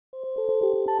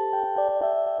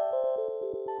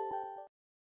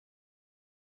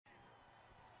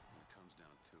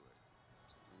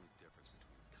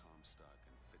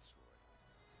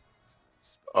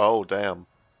Oh, damn.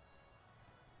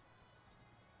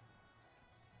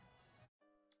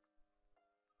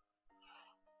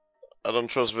 I don't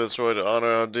trust Viceroy to honor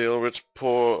our deal. Rich,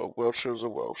 poor, a Welsher's a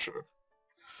Welsher.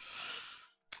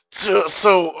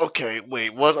 So, okay,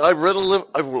 wait, what?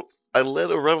 I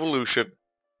led a revolution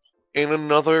in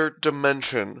another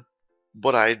dimension,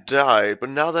 but I died. But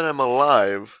now that I'm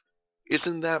alive,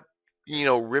 isn't that,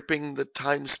 ripping the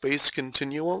time-space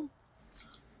continuum?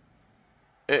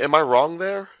 Am I wrong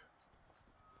there?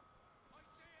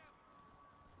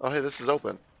 Oh, hey, this is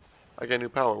open. I get new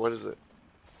power. What is it?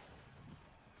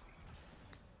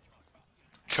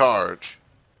 Charge.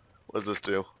 What does this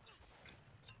do?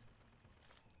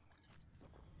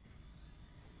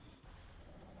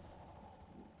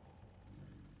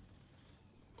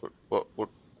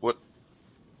 What?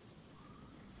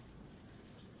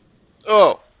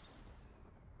 Oh!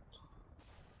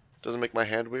 Doesn't make my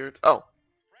hand weird? Oh.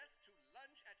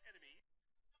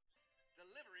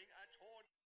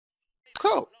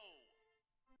 Oh.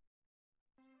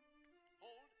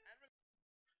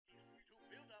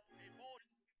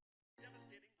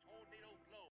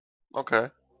 Okay.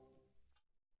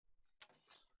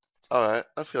 Alright,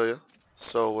 I feel you.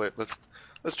 So wait, let's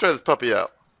try this puppy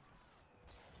out.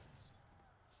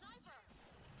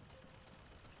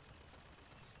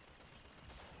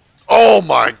 Oh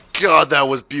my god, that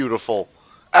was beautiful.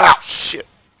 Ah, shit.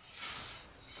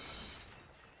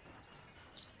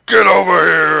 Get over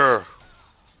here!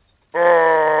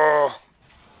 Oh.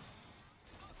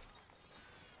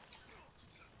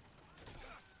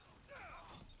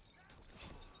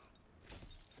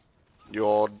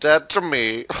 You're dead to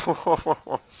me.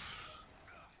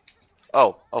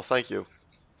 Oh, thank you.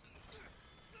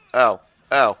 Ow,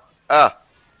 ow,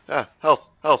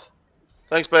 health.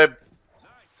 Thanks, babe.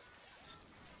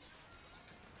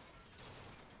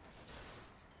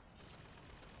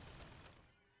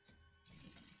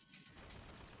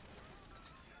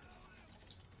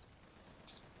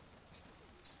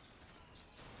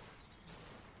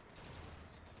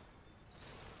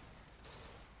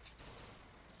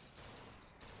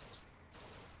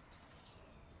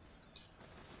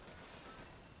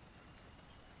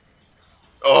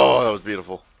 Oh, that was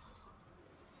beautiful.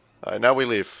 Alright, now we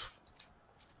leave.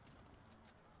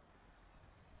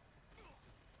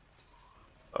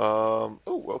 Oh,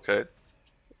 okay.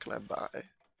 What can I buy?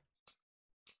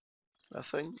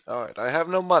 Nothing? Alright, I have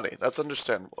no money. That's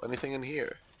understandable. Anything in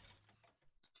here?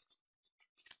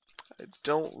 I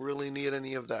don't really need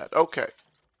any of that. Okay.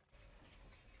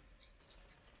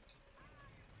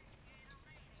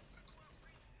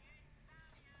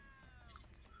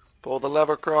 Pull the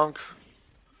lever, Kronk.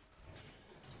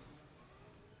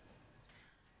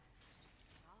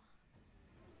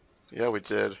 Yeah, we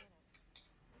did.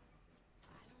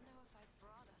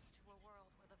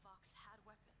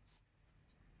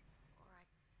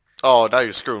 Oh, now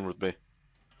you're screwing with me.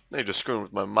 Now you're just screwing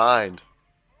with my mind.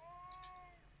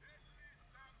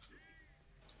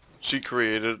 She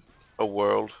created a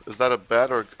world. Is that a bad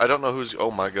or... I don't know who's...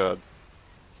 Oh my god.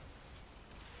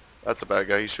 That's a bad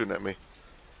guy. He's shooting at me.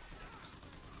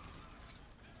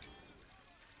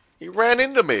 He ran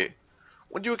into me.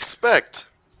 What'd you expect?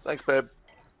 Thanks, babe.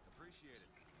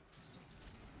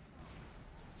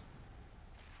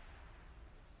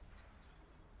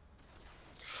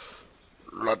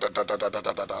 La da da da da da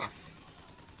da da.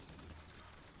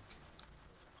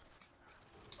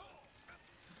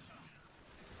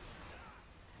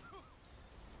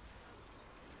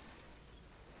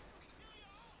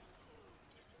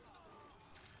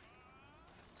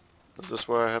 Is this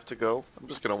where I have to go? I'm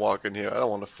just gonna walk in here. I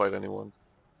don't want to fight anyone.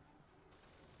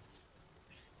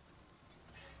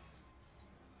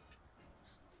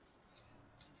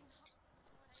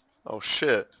 Oh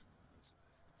shit.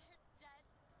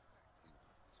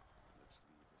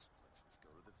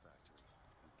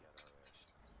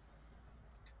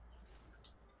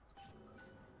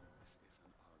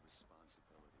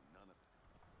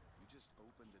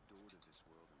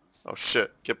 Oh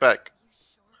shit. Get back.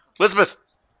 Elizabeth!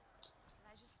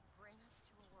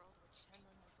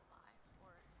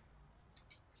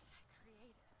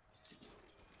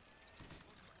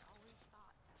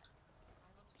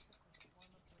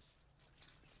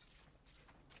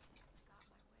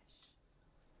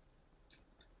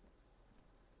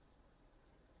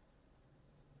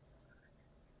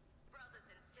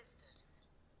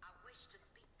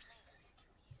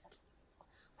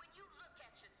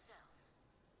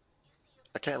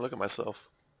 I can't look at myself.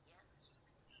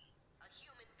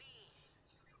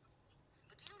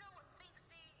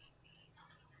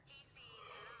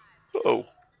 Oh.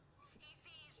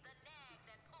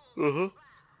 Uh-huh.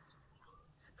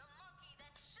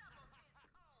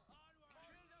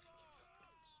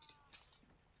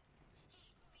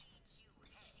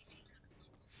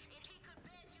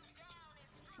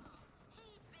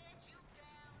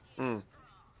 Hmm.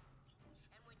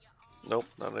 Nope,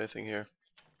 not anything here.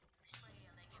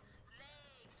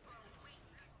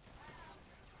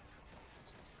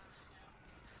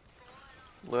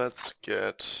 Let's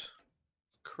get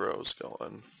crows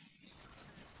going.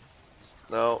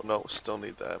 No, no, still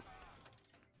need that.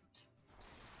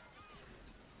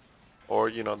 Or,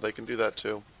 you know, they can do that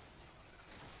too.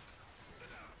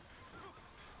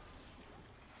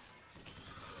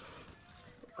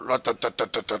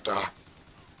 Ra-ta-ta-ta-ta-ta-ta.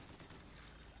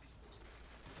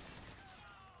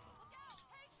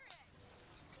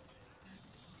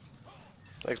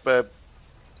 Thanks, babe.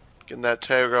 Getting that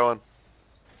tail going.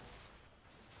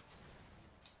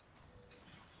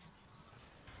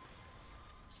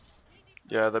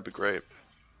 Yeah, that'd be great.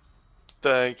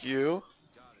 Thank you.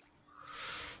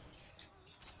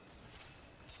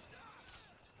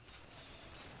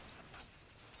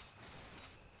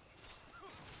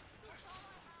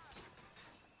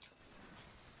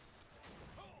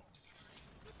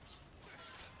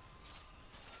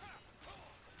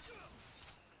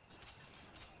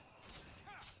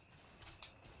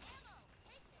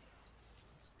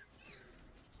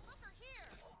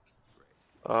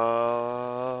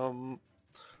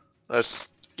 Let's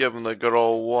give him the good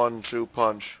old 1-2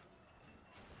 punch.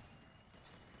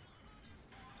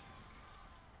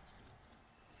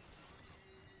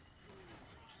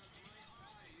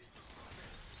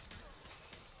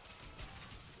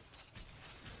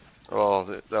 Oh,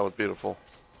 that was beautiful.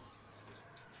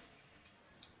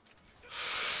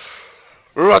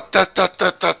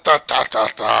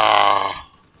 Ra-ta-ta-ta-ta-ta-ta-ta.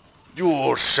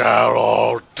 You shall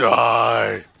all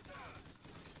die.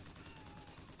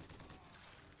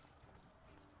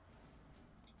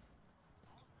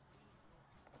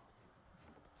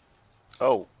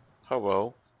 Oh,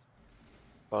 hello.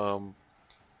 Um,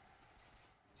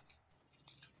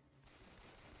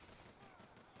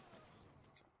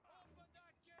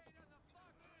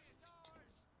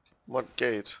 what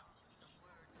gate?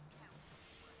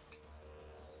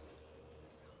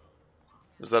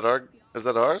 Is that our? Is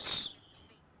that ours?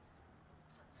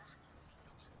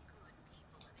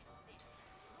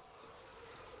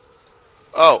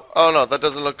 Oh, oh no, that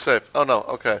doesn't look safe. Oh no,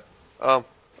 okay. Um,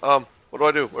 what do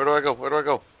I do? Where do I go? Where do I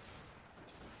go?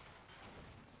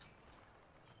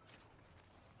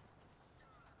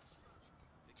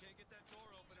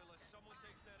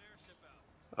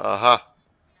 Aha.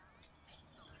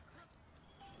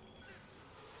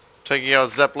 Taking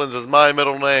out Zeppelins is my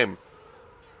middle name.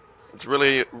 It's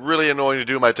really, really annoying to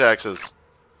do my taxes.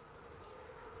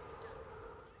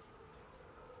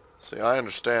 See, I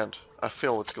understand. I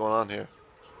feel what's going on here.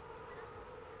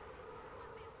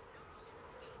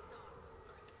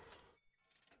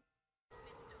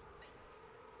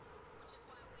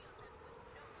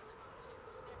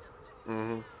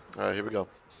 Mm-hmm. Alright, here we go.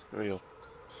 Here we go.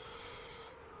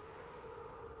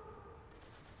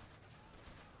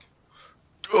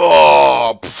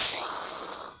 Oh!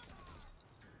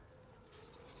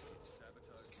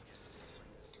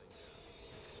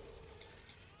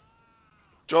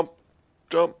 Jump!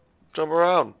 Jump! Jump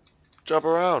around! Jump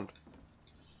around!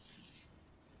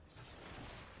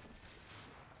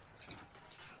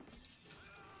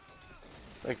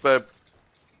 Thanks, babe.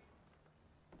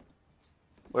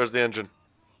 Where's the engine?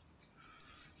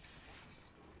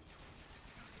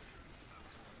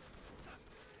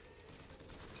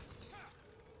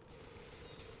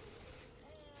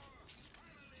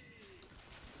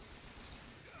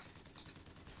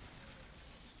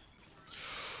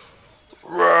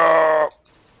 Roar!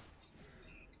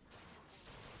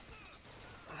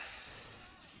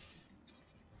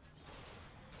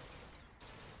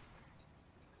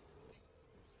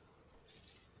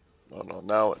 Oh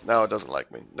no, now it doesn't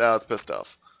like me. Now it's pissed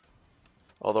off.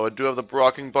 Although I do have the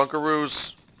blocking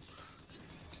bunkaroos.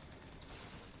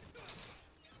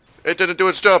 It didn't do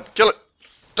its job. Kill it!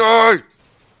 Die!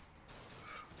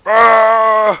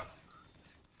 Ah!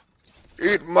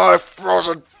 Eat my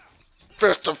frozen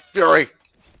fist of fury!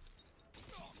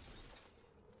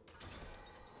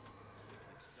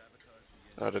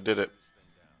 Oh, I did it.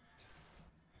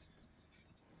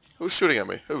 Who's shooting at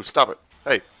me? Who? Stop it.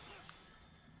 Hey.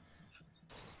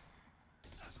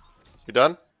 You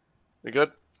done? You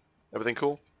good? Everything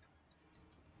cool?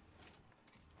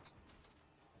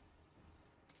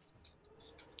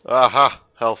 Aha!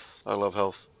 Health. I love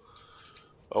health.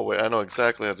 Oh wait, I know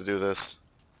exactly how to do this.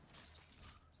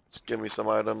 Just give me some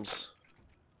items.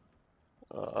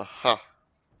 Aha.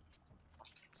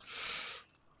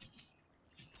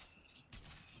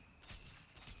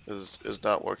 This is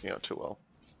not working out too well.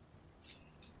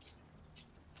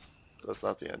 That's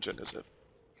not the engine, is it?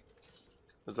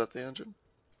 Is that the engine?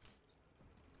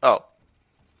 Oh.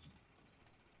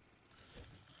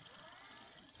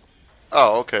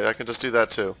 Oh, okay, I can just do that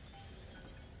too.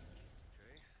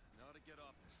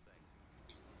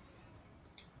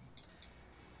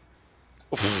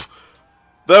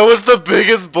 That was the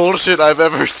biggest bullshit I've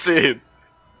ever seen.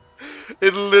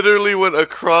 It literally went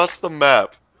across the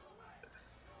map.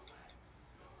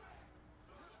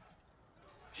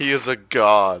 He is a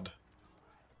god.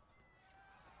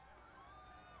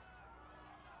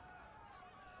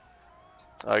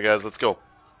 Alright guys, let's go.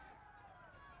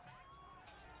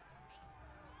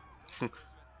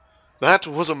 That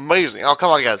was amazing. Oh, come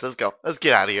on guys, let's go. Let's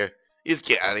get out of here. Let's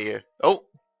get out of here. Oh,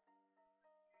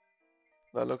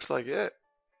 that looks like it.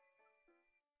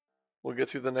 We'll get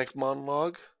through the next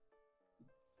monologue.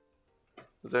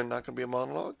 Is there not going to be a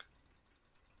monologue?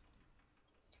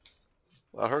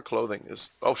 Well, her clothing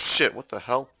is... Oh shit, what the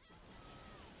hell?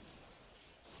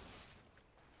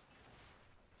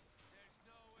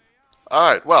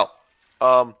 Alright, well,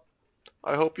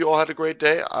 I hope you all had a great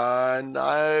day, and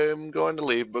I'm going to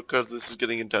leave because this is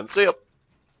getting intense. See ya!